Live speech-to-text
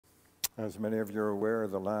As many of you are aware,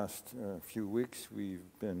 the last few weeks we've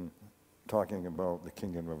been talking about the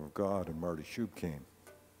kingdom of God, and Marty Shoup came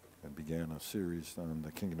and began a series on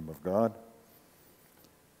the kingdom of God,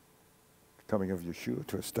 the coming of Yeshua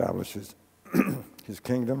to establish his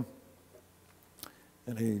kingdom,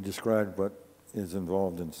 and he described what is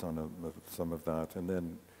involved in some of that. And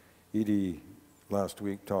then Edie last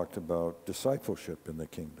week talked about discipleship in the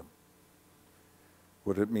kingdom,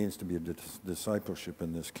 what it means to be a discipleship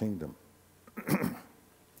in this kingdom.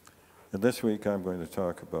 And this week I'm going to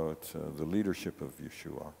talk about the leadership of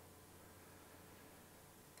Yeshua,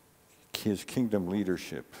 his kingdom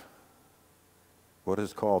leadership, what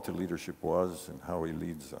his call to leadership was and how he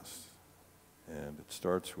leads us. And it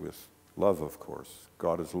starts with love, of course.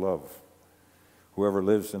 God is love. Whoever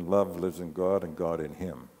lives in love lives in God and God in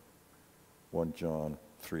him. 1 John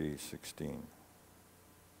 3:16.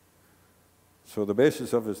 So the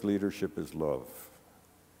basis of his leadership is love.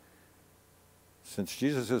 Since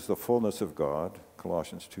Jesus is the fullness of God,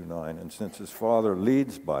 Colossians 2:9, and since his Father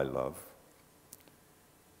leads by love,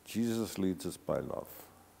 Jesus leads us by love.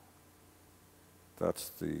 That's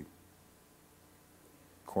the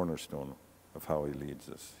cornerstone of how he leads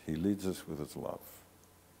us. He leads us with his love.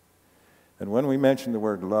 And when we mention the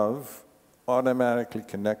word love, automatically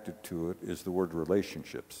connected to it is the word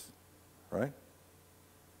relationships, right?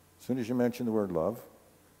 As soon as you mention the word love,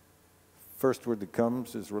 first word that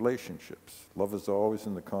comes is relationships. Love is always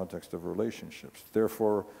in the context of relationships.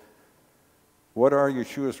 Therefore, what are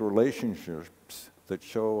Yeshua's relationships that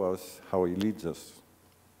show us how he leads us?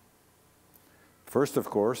 First, of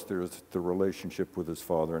course, there's the relationship with his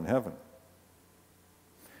Father in heaven.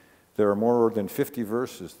 There are more than 50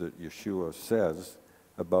 verses that Yeshua says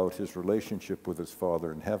about his relationship with his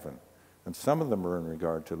Father in heaven. And some of them are in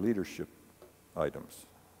regard to leadership items.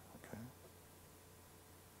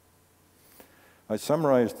 I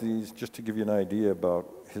summarized these just to give you an idea about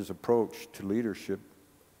his approach to leadership,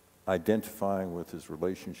 identifying with his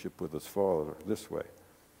relationship with his Father this way.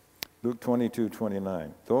 Luke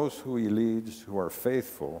 22:29. Those who he leads who are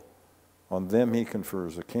faithful, on them he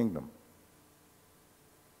confers a kingdom.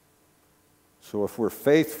 So if we're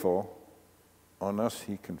faithful, on us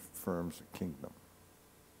he confirms a kingdom.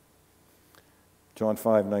 John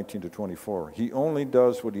 5:19-24. He only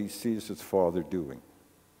does what he sees his Father doing.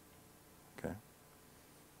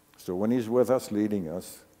 So when he's with us, leading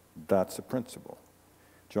us, that's a principle.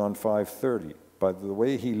 John 5:30, by the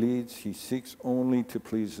way he leads, he seeks only to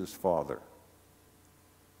please his Father.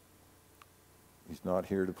 He's not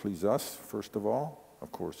here to please us, first of all.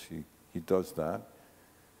 Of course, he does that.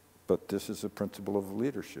 But this is a principle of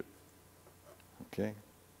leadership. Okay?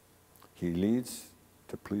 He leads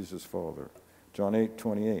to please his Father. John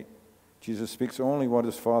 8:28, Jesus speaks only what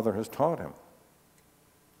his Father has taught him.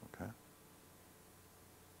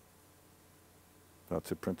 That's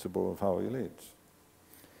a principle of how he leads.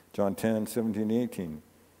 John 10:17-18.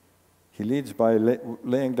 He leads by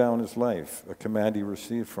laying down his life, a command he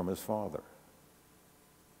received from his Father.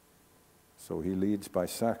 So he leads by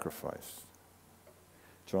sacrifice.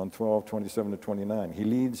 John 12:27-29. He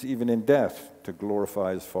leads even in death to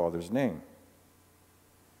glorify his Father's name.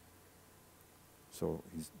 So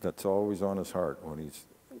that's always on his heart when he's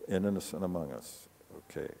in us and among us.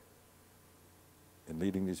 Okay. In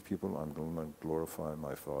leading these people, I'm going to glorify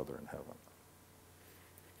my Father in heaven.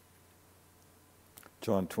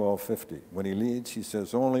 John 12:50. When he leads, he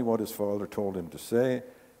says only what his Father told him to say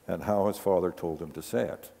and how his Father told him to say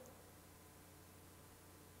it.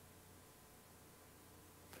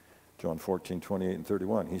 John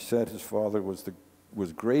 14:28-31. He said his Father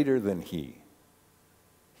was greater than he.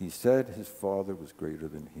 He said his Father was greater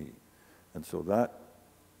than he. And so that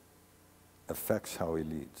affects how he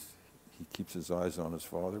leads. He keeps his eyes on his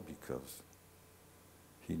Father because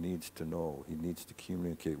he needs to know, he needs to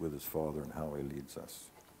communicate with his Father and how he leads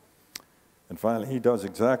us. And finally, he does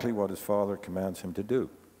exactly what his Father commands him to do.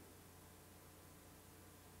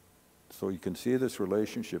 So you can see this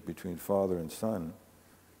relationship between Father and Son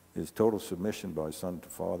is total submission by Son to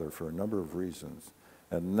Father for a number of reasons.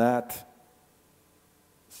 And that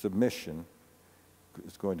submission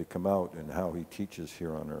is going to come out in how he teaches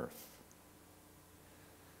here on earth.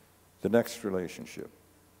 The next relationship,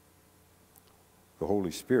 the Holy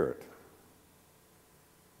Spirit.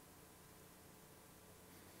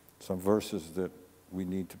 Some verses that we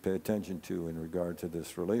need to pay attention to in regard to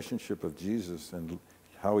this relationship of Jesus and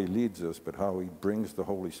how he leads us, but how he brings the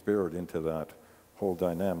Holy Spirit into that whole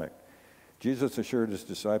dynamic. Jesus assured his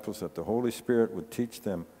disciples that the Holy Spirit would teach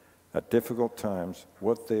them at difficult times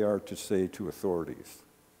what they are to say to authorities.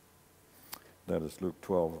 That is Luke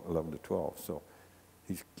 12:11-12. So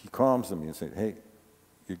he calms them and says, hey,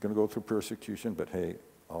 you're going to go through persecution, but hey,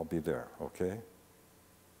 I'll be there, okay?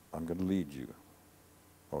 I'm going to lead you.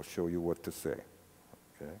 I'll show you what to say,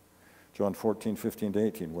 okay? John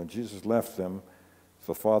 14:15-18, when Jesus left them,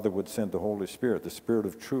 the Father would send the Holy Spirit, the Spirit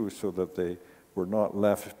of truth, so that they were not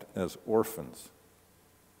left as orphans,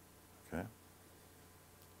 okay?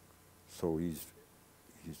 So he's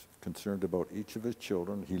concerned about each of his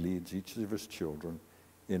children. He leads each of his children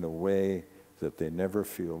in a way that they never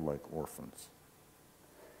feel like orphans.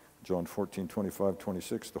 John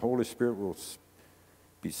 14:25-26, the Holy Spirit will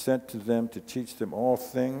be sent to them to teach them all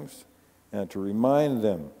things and to remind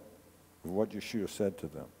them of what Yeshua said to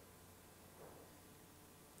them.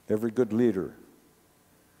 Every good leader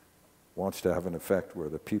wants to have an effect where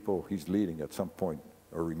the people he's leading at some point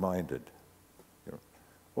are reminded. You know,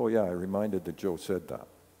 oh yeah, I reminded that Joe said that,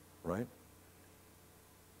 right?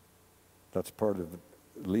 That's part of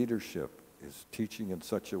the leadership, is teaching in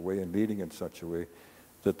such a way and leading in such a way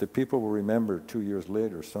that the people will remember 2 years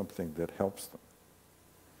later something that helps them.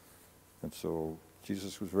 And so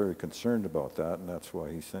Jesus was very concerned about that, and that's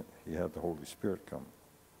why he had the Holy Spirit come.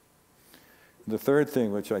 And the third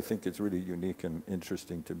thing, which I think is really unique and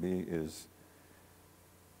interesting to me, is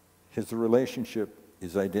his relationship,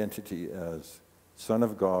 his identity as Son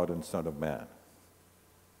of God and Son of Man.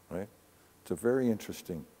 Right? It's a very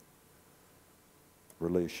interesting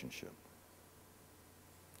relationship.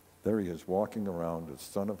 There he is, walking around as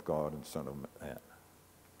Son of God and Son of Man.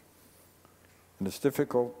 And it's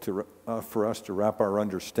difficult for us to wrap our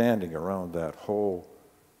understanding around that whole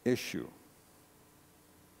issue.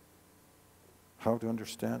 How to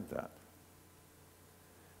understand that.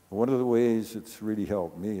 One of the ways it's really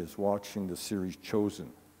helped me is watching the series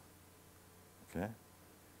Chosen. Okay?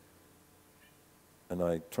 And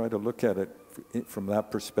I try to look at it from that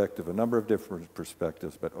perspective, a number of different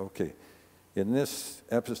perspectives, but okay, in this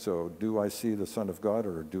episode, do I see the Son of God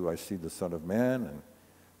or do I see the Son of Man?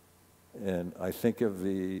 And I think of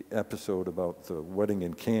the episode about the wedding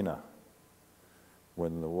in Cana,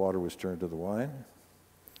 when the water was turned to the wine.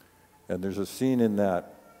 And there's a scene in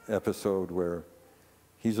that episode where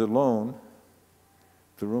he's alone,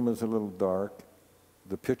 the room is a little dark,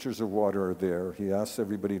 the pitchers of water are there, he asks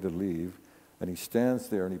everybody to leave, and he stands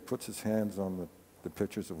there and he puts his hands on the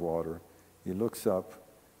pitchers of water, he looks up,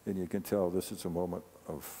 and you can tell this is a moment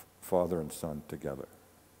of Father and Son together.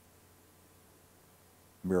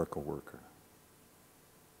 Miracle worker,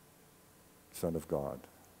 Son of God,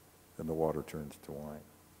 and the water turns to wine.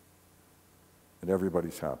 And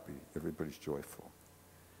everybody's happy, everybody's joyful.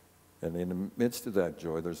 And in the midst of that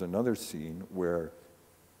joy, there's another scene where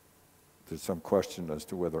there's some question as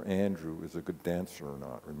to whether Andrew is a good dancer or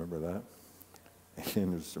not. Remember that?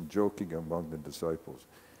 And there's some joking among the disciples.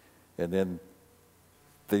 And then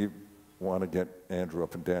they want to get Andrew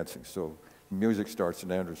up and dancing. So music starts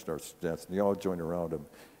and Andrew starts dancing. They all join around him.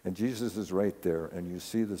 And Jesus is right there. And you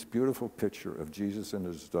see this beautiful picture of Jesus and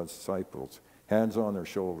his disciples, hands on their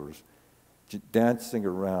shoulders, dancing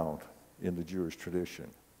around in the Jewish tradition.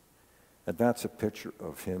 And that's a picture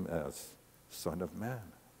of him as Son of Man.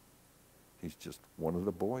 He's just one of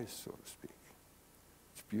the boys, so to speak.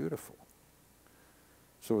 It's beautiful.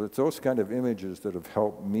 So it's those kind of images that have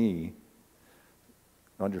helped me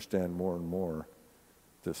understand more and more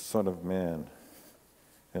the Son of Man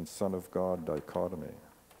and Son of God dichotomy.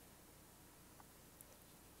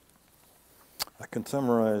 I can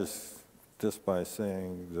summarize this by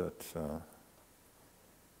saying that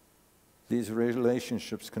these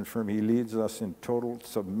relationships confirm he leads us in total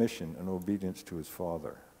submission and obedience to his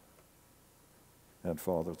Father and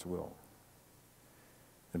Father's will.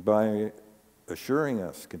 And by assuring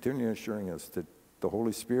us, continually assuring us that the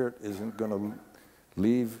Holy Spirit isn't going to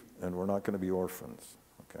leave and we're not going to be orphans,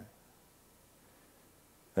 okay?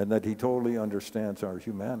 And that he totally understands our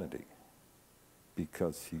humanity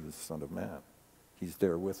because he is Son of Man. He's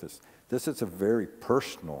there with us. This is a very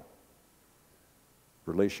personal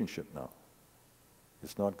relationship now.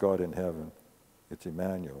 It's not God in heaven, it's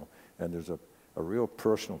Emmanuel. And there's a real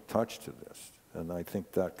personal touch to this. And I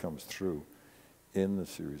think that comes through in the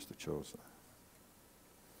series The Chosen.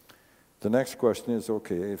 The next question is,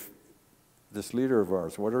 okay, if this leader of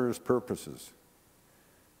ours, what are his purposes?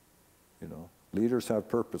 You know, leaders have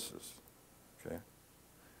purposes, okay?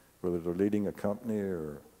 Whether they're leading a company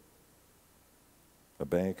or a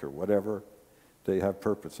bank or whatever, they have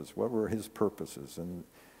purposes. What were his purposes? And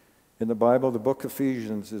in the Bible, the book of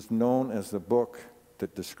Ephesians is known as the book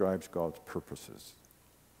that describes God's purposes.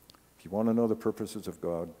 If you want to know the purposes of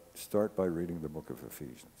God, start by reading the book of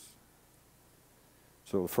Ephesians.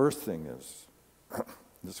 So the first thing is,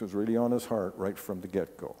 this was really on his heart right from the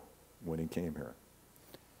get-go when he came here.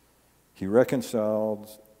 He reconciled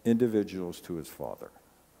individuals to his Father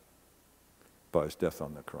by his death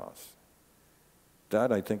on the cross.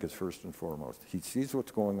 That, I think, is first and foremost. He sees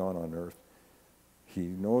what's going on earth. He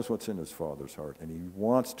knows what's in his Father's heart, and he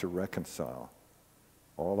wants to reconcile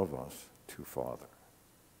all of us to Father.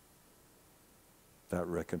 That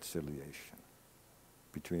reconciliation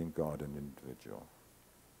between God and individual.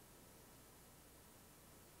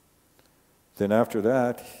 Then after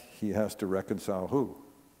that, he has to reconcile who?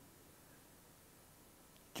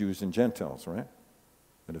 Jews and Gentiles, right?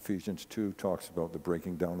 And Ephesians 2 talks about the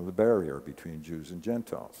breaking down of the barrier between Jews and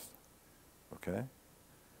Gentiles. Okay?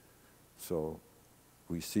 So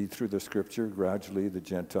we see through the scripture gradually the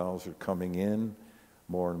Gentiles are coming in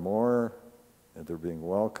more and more, and they're being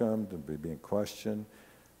welcomed and they're being questioned.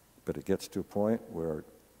 But it gets to a point where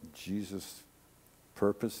Jesus'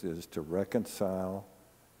 purpose is to reconcile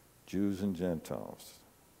Jews and Gentiles.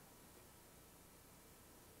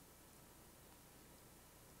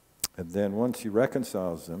 And then once he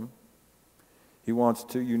reconciles them, he wants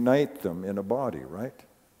to unite them in a body, right?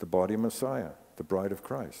 The body of Messiah, the bride of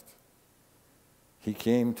Christ. He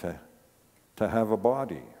came to have a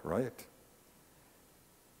body, right?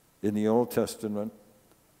 In the Old Testament,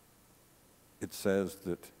 it says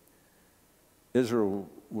that Israel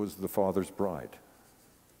was the Father's bride.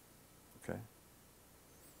 Okay?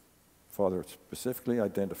 Father specifically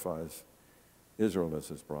identifies Israel as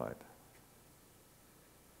his bride.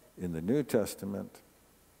 In the New Testament,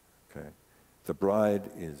 okay, the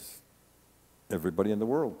bride is everybody in the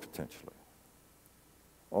world, potentially.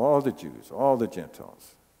 All the Jews, all the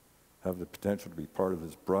Gentiles have the potential to be part of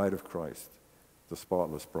this bride of Christ, the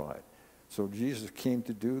spotless bride. So Jesus came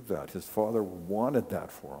to do that. His Father wanted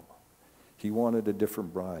that for him. He wanted a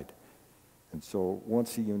different bride. And so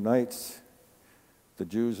once he unites the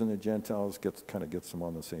Jews and the Gentiles, gets them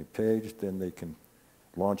on the same page, then they can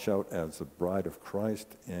launch out as the bride of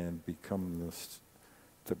Christ and become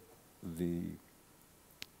the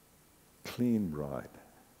clean bride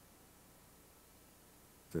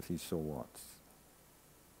that he so wants,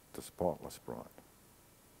 the spotless bride.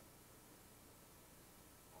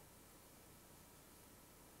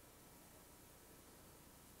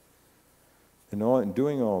 In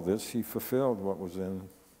doing all this, he fulfilled what was in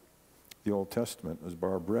the Old Testament as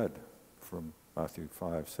bar bread from Matthew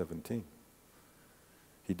 5:17.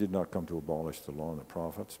 He did not come to abolish the law and the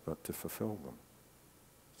prophets, but to fulfill them.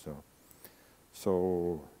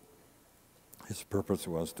 So his purpose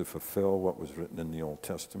was to fulfill what was written in the Old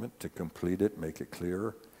Testament, to complete it, make it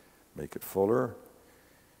clearer, make it fuller,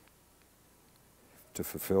 to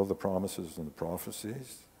fulfill the promises and the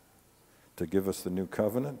prophecies, to give us the new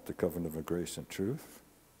covenant, the covenant of grace and truth,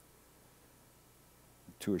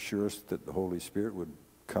 to assure us that the Holy Spirit would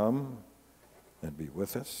come and be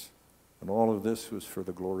with us. And all of this was for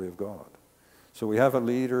the glory of God. So we have a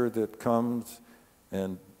leader that comes,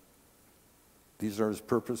 and these are his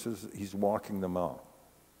purposes. He's walking them out.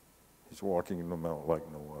 He's walking them out like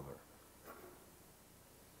no other.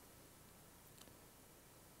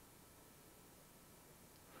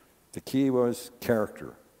 The key was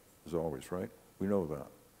character, as always, right? We know that.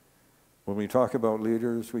 When we talk about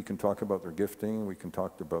leaders, we can talk about their gifting, we can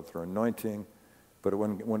talk about their anointing, but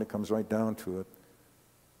when it comes right down to it,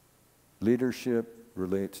 leadership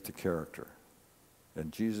relates to character.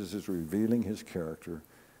 And Jesus is revealing his character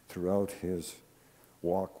throughout his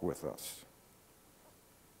walk with us.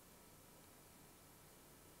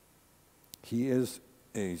 He is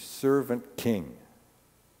a servant king.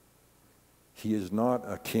 He is not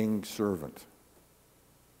a king servant.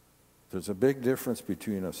 There's a big difference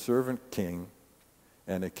between a servant king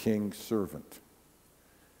and a king servant.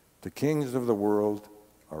 The kings of the world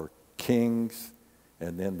are kings,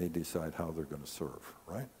 and then they decide how they're going to serve,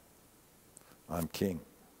 right? I'm king.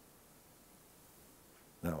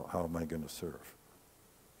 Now, how am I going to serve?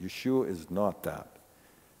 Yeshua is not that.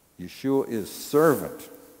 Yeshua is servant.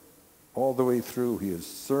 All the way through, he is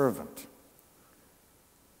servant.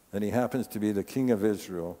 And he happens to be the king of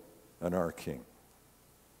Israel and our king.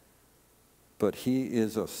 But he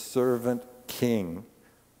is a servant king,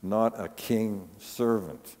 not a king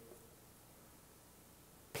servant.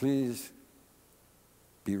 Please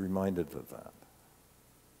be reminded of that.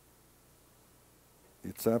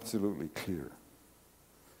 It's absolutely clear.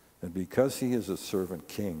 And because he is a servant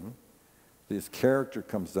king, his character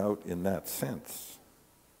comes out in that sense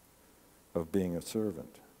of being a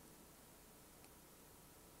servant.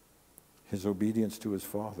 His obedience to his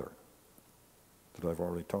Father that I've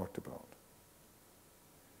already talked about.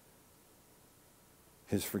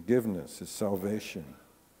 His forgiveness, his salvation,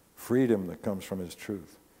 freedom that comes from his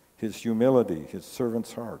truth, his humility, his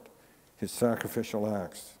servant's heart, his sacrificial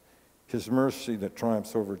acts, His mercy that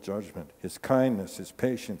triumphs over judgment, his kindness, his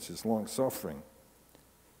patience, his long-suffering,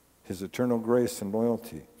 his eternal grace and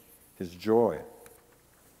loyalty, his joy.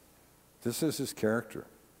 This is his character.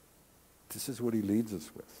 This is what he leads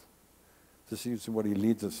us with. This is what he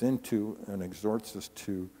leads us into and exhorts us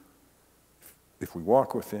to. If we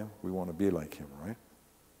walk with him, we want to be like him, right?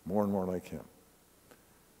 More and more like him.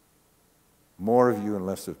 More of you and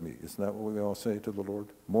less of me. Isn't that what we all say to the Lord?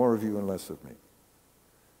 More of you and less of me.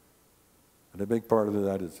 And a big part of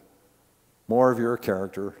that is more of your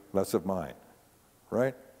character, less of mine,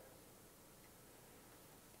 right?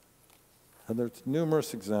 And there's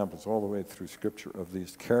numerous examples all the way through Scripture of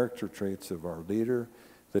these character traits of our leader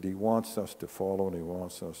that he wants us to follow and he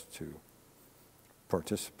wants us to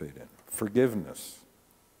participate in. Forgiveness.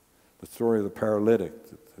 The story of the paralytic,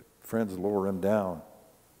 the friends lower him down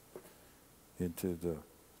into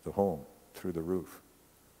the home through the roof.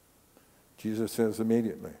 Jesus says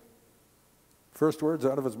immediately, first words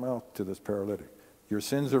out of his mouth to this paralytic, your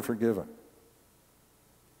sins are forgiven.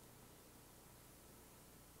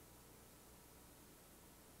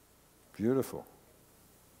 Beautiful.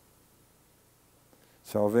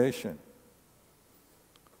 Salvation.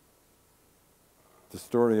 The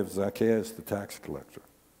story of Zacchaeus, the tax collector.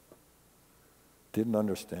 Didn't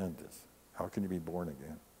understand this. How can you be born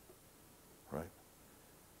again? Right?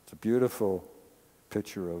 It's a beautiful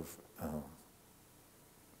picture of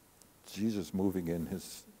Jesus moving in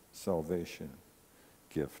his salvation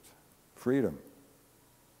gift. Freedom.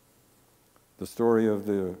 The story of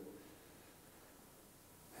the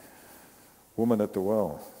woman at the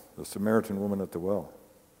well, the Samaritan woman at the well.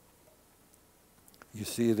 You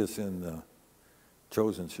see this in the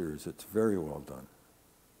Chosen series. It's very well done.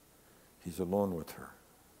 He's alone with her.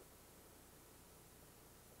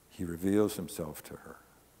 He reveals himself to her.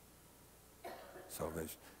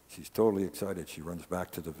 Salvation. She's totally excited. She runs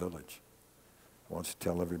back to the village. Wants to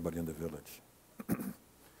tell everybody in the village.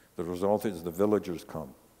 The result is the villagers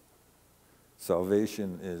come.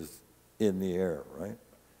 Salvation is in the air, right?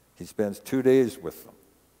 He spends 2 days with them.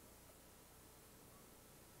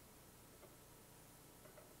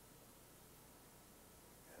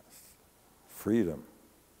 Yes. Freedom.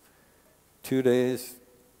 2 days,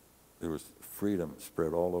 there was freedom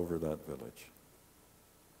spread all over that village.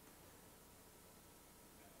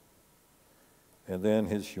 And then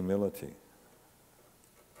his humility.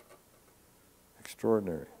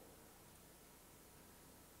 Extraordinary.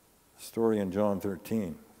 Story in John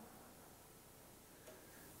 13.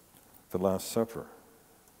 The Last Supper.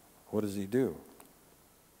 What does he do?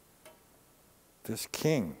 This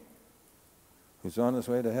king who's on his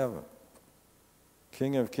way to heaven,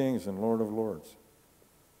 King of Kings and Lord of Lords.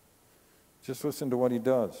 Just listen to what he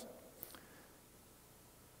does.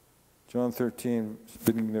 John 13,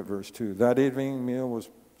 beginning at verse 2. That evening meal was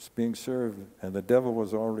being served, and the devil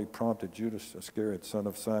was already prompted Judas Iscariot, son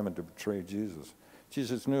of Simon, to betray Jesus.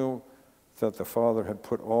 Jesus knew that the Father had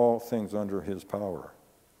put all things under his power,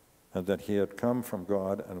 and that he had come from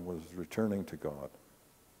God and was returning to God.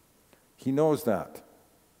 He knows that.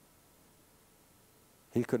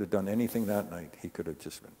 He could have done anything that night. He could have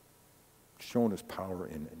just shown his power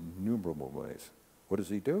in innumerable ways. What does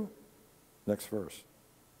he do? Next verse.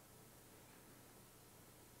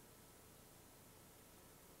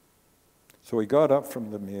 So he got up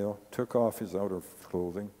from the meal, took off his outer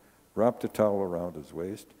clothing, wrapped a towel around his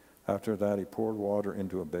waist. After that, he poured water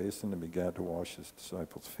into a basin and began to wash his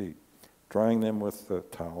disciples' feet, drying them with the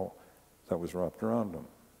towel that was wrapped around them.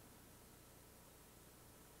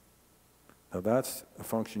 Now that's a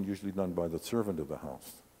function usually done by the servant of the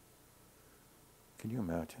house. Can you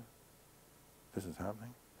imagine? This is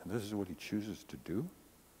happening, and this is what he chooses to do?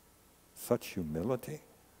 Such humility,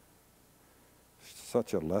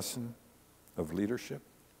 such a lesson of leadership.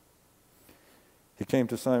 He came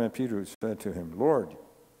to Simon Peter, who said to him, Lord,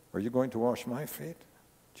 are you going to wash my feet?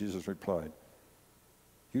 Jesus replied,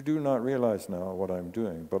 you do not realize now what I'm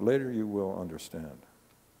doing, but later you will understand.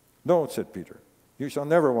 No, said Peter, you shall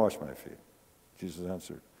never wash my feet. Jesus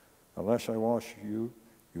answered, unless I wash you,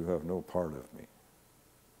 you have no part of me.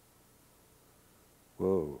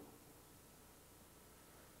 Whoa.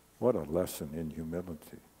 What a lesson in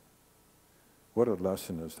humility. What a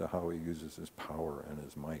lesson as to how he uses his power and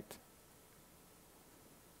his might.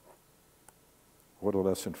 What a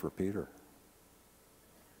lesson for Peter.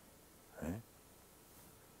 Eh?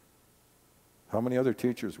 How many other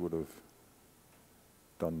teachers would have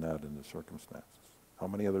done that in the circumstances? How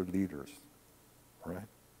many other leaders? Right?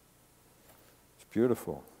 It's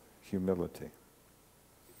beautiful. Humility.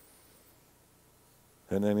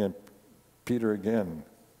 And then Peter again.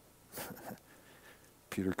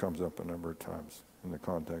 Peter comes up a number of times. in the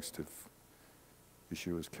context of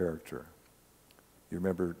Yeshua's character. You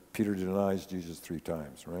remember Peter denies Jesus 3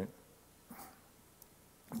 times, right?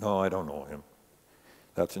 No, I don't know him.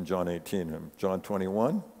 That's in John 18. In John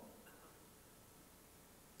 21,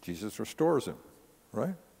 Jesus restores him,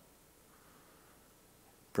 right?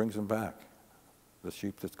 Brings him back. The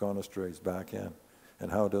sheep that's gone astray is back in.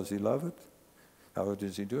 And how does he love it? How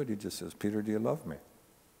does he do it? He just says, Peter, do you love me?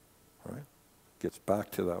 Right? Gets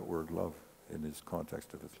back to that word love in his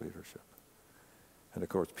context of his leadership. And of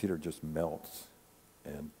course, Peter just melts.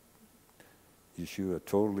 And Yeshua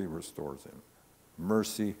totally restores him.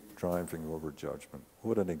 Mercy triumphing over judgment.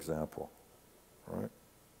 What an example, right?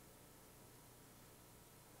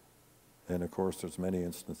 And of course, there's many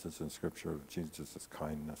instances in Scripture of Jesus'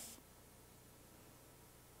 kindness.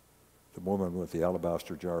 The woman with the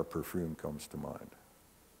alabaster jar of perfume comes to mind.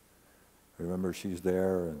 Remember, she's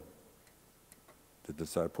there, and the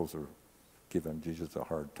disciples are giving Jesus a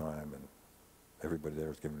hard time, and everybody there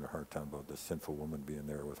is giving her a hard time about this sinful woman being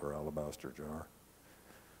there with her alabaster jar.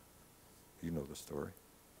 You know the story.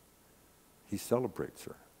 He celebrates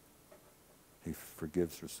her. He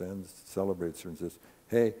forgives her sins, celebrates her, and says,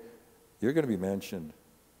 hey, you're going to be mentioned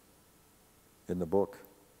in the book.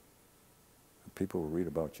 People will read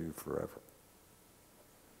about you forever.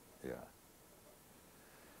 Yeah.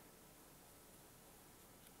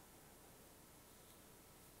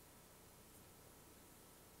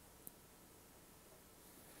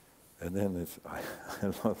 And then this, I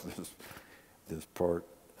love this part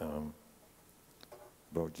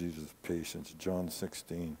about Jesus' patience. John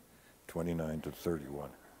 16, 29 to 31.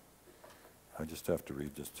 I just have to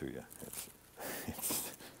read this to you.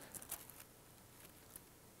 It's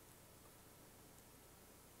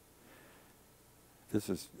this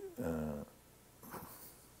is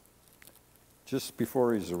just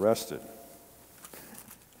before he's arrested.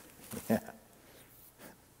 Yeah.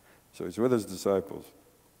 So he's with his disciples.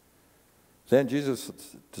 Then Jesus'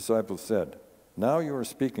 disciples said, now you are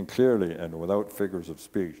speaking clearly and without figures of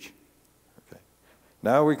speech. Okay.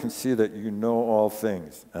 Now we can see that you know all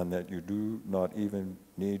things and that you do not even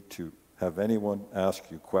need to have anyone ask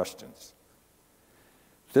you questions.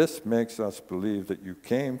 This makes us believe that you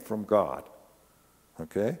came from God.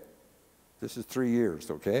 Okay? This is 3 years,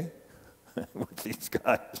 okay? With these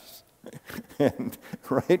guys. And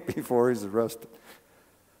right before he's arrested.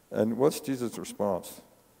 And what's Jesus' response?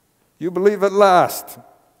 You believe at last.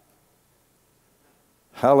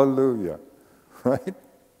 Hallelujah. Right?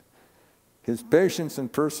 His patience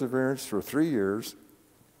and perseverance for 3 years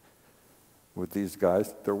with these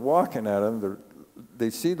guys. They're walking at him. They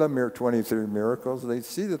see the 23 miracles. They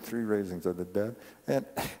see the 3 raisings of the dead.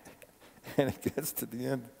 And it gets to the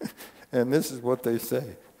end. And this is what they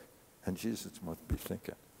say. And Jesus must be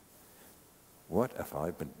thinking, what have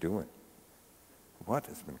I been doing? What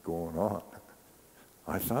has been going on?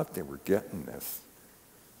 I thought they were getting this.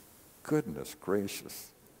 Goodness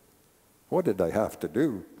gracious. What did I have to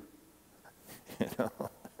do? You know?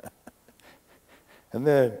 And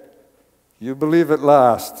then, you believe at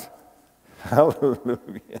last.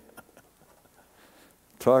 Hallelujah.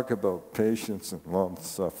 Talk about patience and long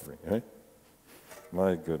suffering, right?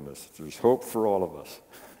 My goodness, there's hope for all of us.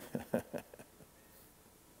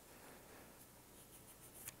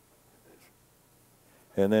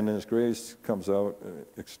 And then His grace comes out an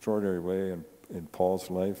extraordinary way in Paul's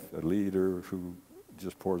life, a leader who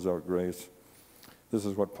just pours out grace. This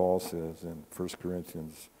is what Paul says in 1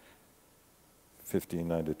 Corinthians 15,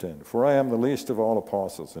 9 to 10. For I am the least of all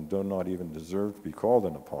apostles and do not even deserve to be called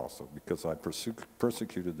an apostle because I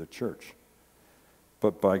persecuted the church.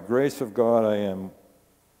 But by grace of God I am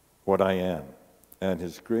what I am, and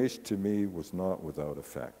His grace to me was not without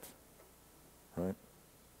effect. Right?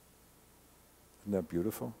 Isn't that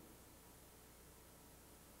beautiful?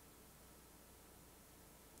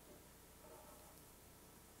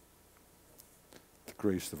 The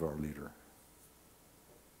grace of our leader.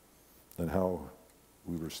 And how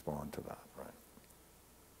we respond to that, right?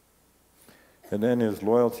 And then His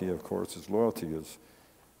loyalty, of course, His loyalty is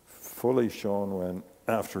fully shown when,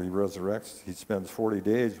 after He resurrects, He spends 40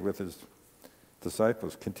 days with His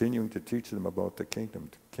disciples, continuing to teach them about the kingdom,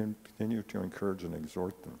 to continue to encourage and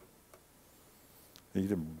exhort them.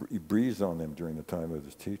 He breathes on them during the time of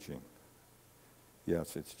His teaching.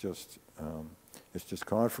 Yes, it's just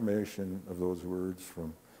confirmation of those words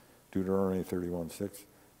from Deuteronomy 31:6.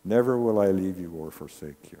 Never will I leave you or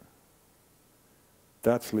forsake you.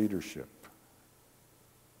 That's leadership.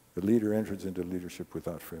 The leader enters into leadership with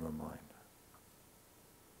that frame of mind.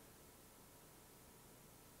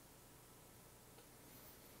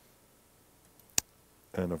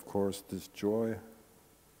 And of course, this joy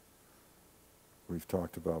We've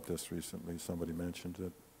talked about this recently. Somebody mentioned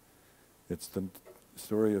it. It's the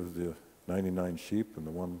story of the 99 sheep, and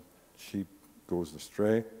the one sheep goes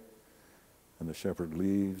astray, and the shepherd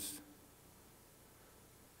leaves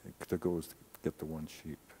to go get the one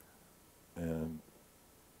sheep. And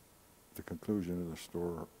the conclusion of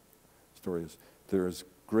the story is, there is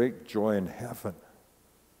great joy in heaven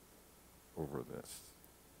over this.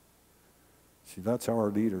 See, that's how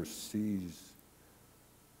our leader sees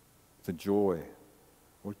the joy.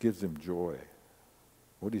 What gives him joy?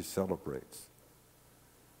 What he celebrates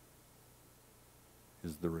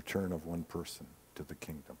is the return of one person to the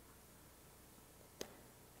kingdom.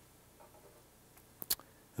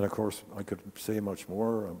 And of course, I could say much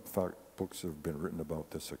more. In fact, books have been written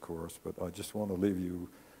about this, of course, but I just want to leave you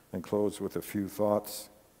and close with a few thoughts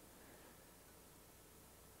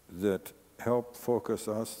that help focus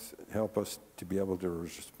us, help us to be able to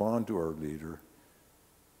respond to our leader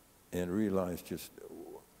and realize just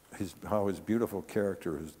how his beautiful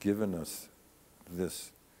character has given us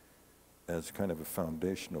this as kind of a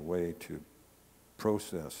foundational way to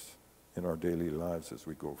process in our daily lives as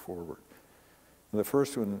we go forward. And the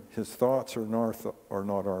first one, his thoughts are not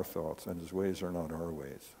our thoughts, and his ways are not our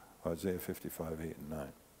ways. Isaiah 55, 8 and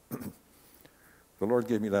 9. The Lord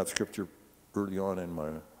gave me that scripture early on in my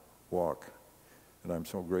walk, and I'm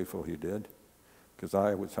so grateful he did, because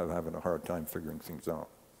I was having a hard time figuring things out.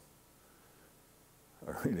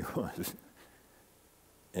 I really was.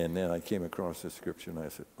 And then I came across this scripture and I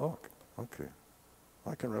said, oh, okay,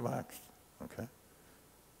 I can relax, okay?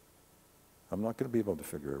 I'm not going to be able to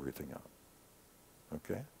figure everything out,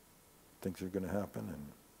 okay? Things are going to happen and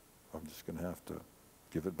I'm just going to have to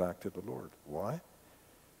give it back to the Lord. Why?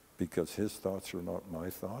 Because his thoughts are not my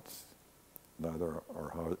thoughts, neither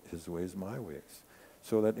are his ways my ways.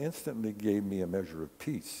 So that instantly gave me a measure of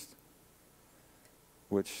peace,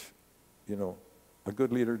 which, a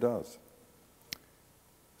good leader does.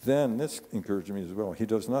 Then, this encouraged me as well. He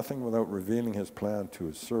does nothing without revealing his plan to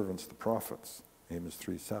his servants, the prophets. Amos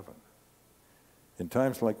 3:7. In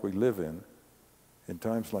times like we live in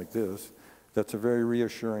times like this, that's a very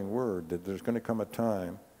reassuring word, that there's going to come a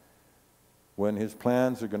time when his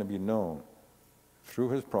plans are going to be known through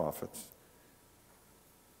his prophets.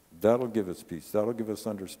 That'll give us peace. That'll give us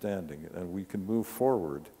understanding. And we can move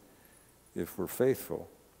forward if we're faithful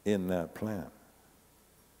in that plan.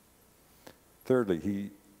 Thirdly,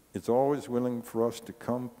 he is always willing for us to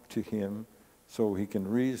come to him so he can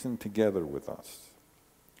reason together with us.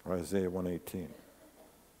 Isaiah 1:18.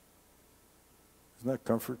 Isn't that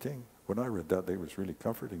comforting? When I read that, it was really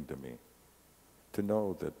comforting to me to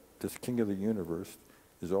know that this King of the universe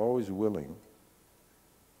is always willing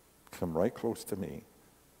to come right close to me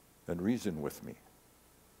and reason with me.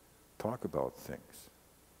 Talk about things,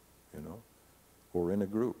 or in a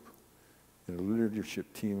group, in a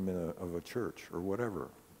leadership team of a church or whatever.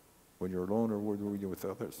 When you're alone or when you're with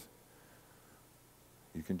others,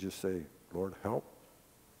 you can just say, Lord, help.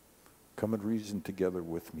 Come and reason together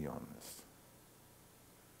with me on this.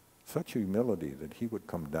 Such humility that he would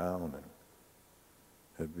come down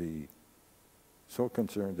and be so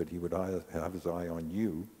concerned that he would have his eye on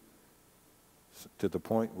you to the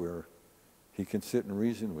point where he can sit and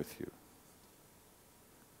reason with you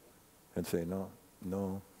and say,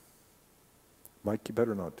 no, Mike, you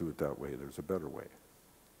better not do it that way. There's a better way,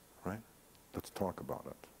 right? Let's talk about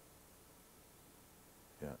it.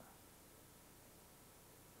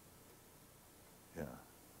 Yeah.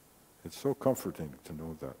 It's so comforting to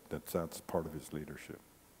know that's part of his leadership.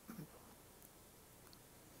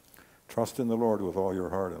 Trust in the Lord with all your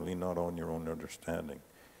heart and lean not on your own understanding.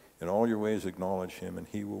 In all your ways acknowledge him and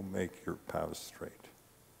he will make your paths straight.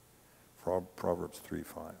 Proverbs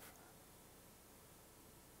 3:5.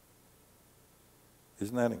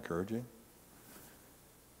 Isn't that encouraging?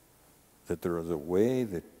 That there is a way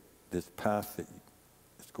that this path that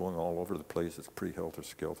is going all over the place, it's pretty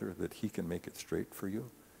helter-skelter, that he can make it straight for you.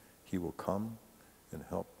 He will come and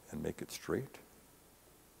help and make it straight.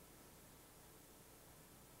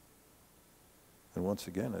 And once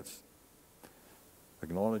again, it's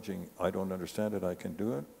acknowledging, I don't understand it, I can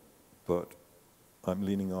do it, but I'm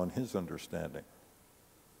leaning on his understanding.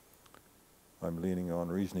 I'm leaning on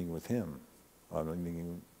reasoning with him.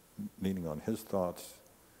 I'm leaning on his thoughts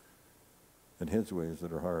and his ways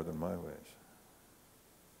that are higher than my ways.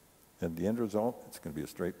 And the end result, it's going to be a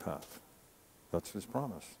straight path. That's his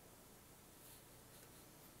promise.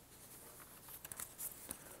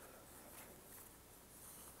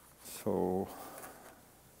 So,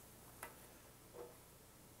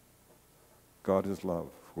 God is love.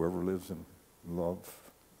 Whoever lives in love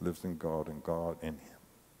lives in God and God in him.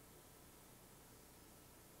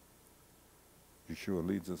 Yeshua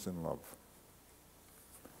leads us in love.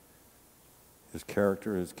 His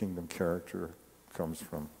character, his kingdom character, comes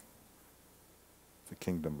from the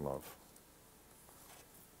kingdom love.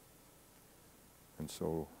 And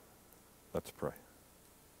so, let's pray.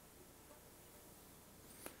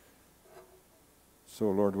 So,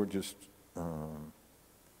 Lord, we're just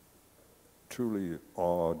truly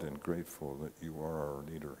awed and grateful that you are our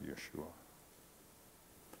leader, Yeshua.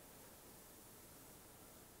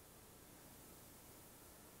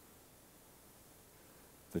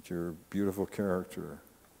 That your beautiful character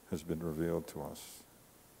has been revealed to us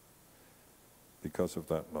because of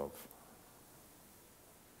that love.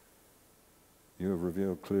 You have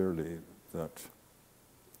revealed clearly that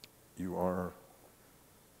you are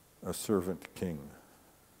a servant king,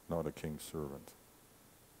 not a king's servant.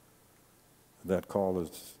 That call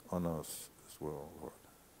is on us as well, Lord.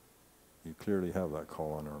 You clearly have that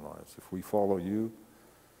call on our lives. If we follow you,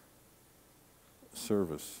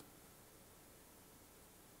 service.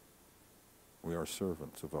 We are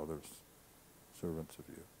servants of others, servants of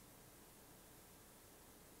you.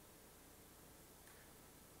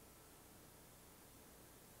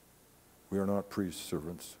 We are not priest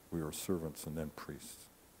servants. We are servants and then priests.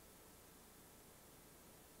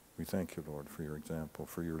 We thank you, Lord, for your example,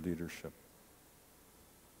 for your leadership.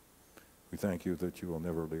 We thank you that you will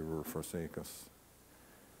never leave or forsake us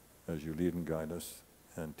as you lead and guide us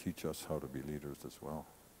and teach us how to be leaders as well.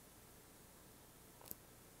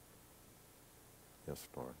 Yes,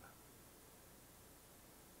 Lord.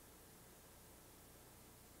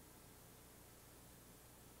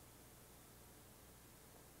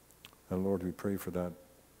 And Lord, we pray for that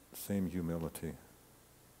same humility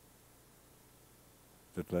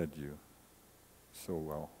that led you so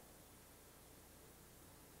well,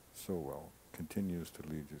 continues to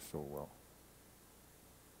lead you so well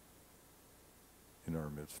in our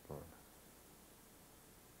midst, Lord.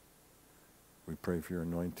 We pray for your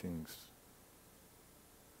anointings,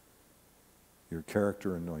 your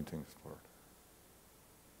character anointings, Lord.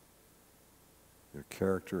 Your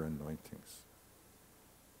character anointings.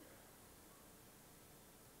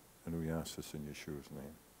 And we ask this in Yeshua's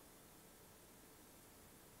name.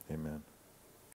 Amen.